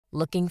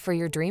Looking for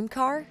your dream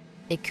car?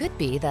 It could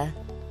be the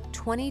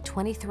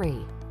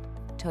 2023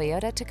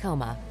 Toyota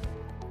Tacoma.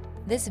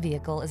 This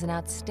vehicle is an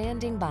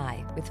outstanding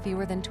buy with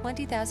fewer than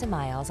 20,000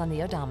 miles on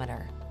the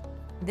odometer.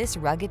 This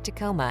rugged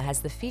Tacoma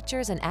has the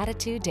features and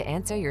attitude to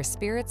answer your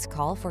spirit's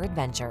call for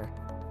adventure.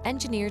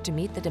 Engineered to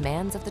meet the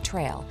demands of the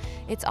trail,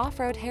 its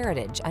off-road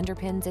heritage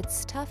underpins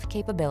its tough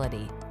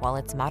capability, while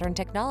its modern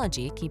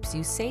technology keeps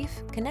you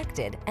safe,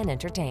 connected, and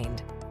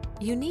entertained.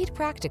 You need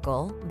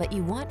practical, but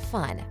you want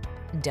fun.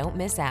 Don't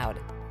miss out.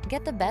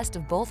 Get the best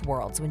of both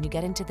worlds when you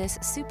get into this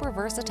super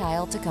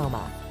versatile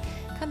Tacoma.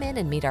 Come in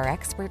and meet our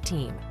expert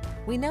team.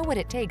 We know what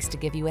it takes to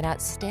give you an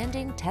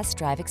outstanding test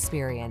drive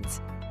experience.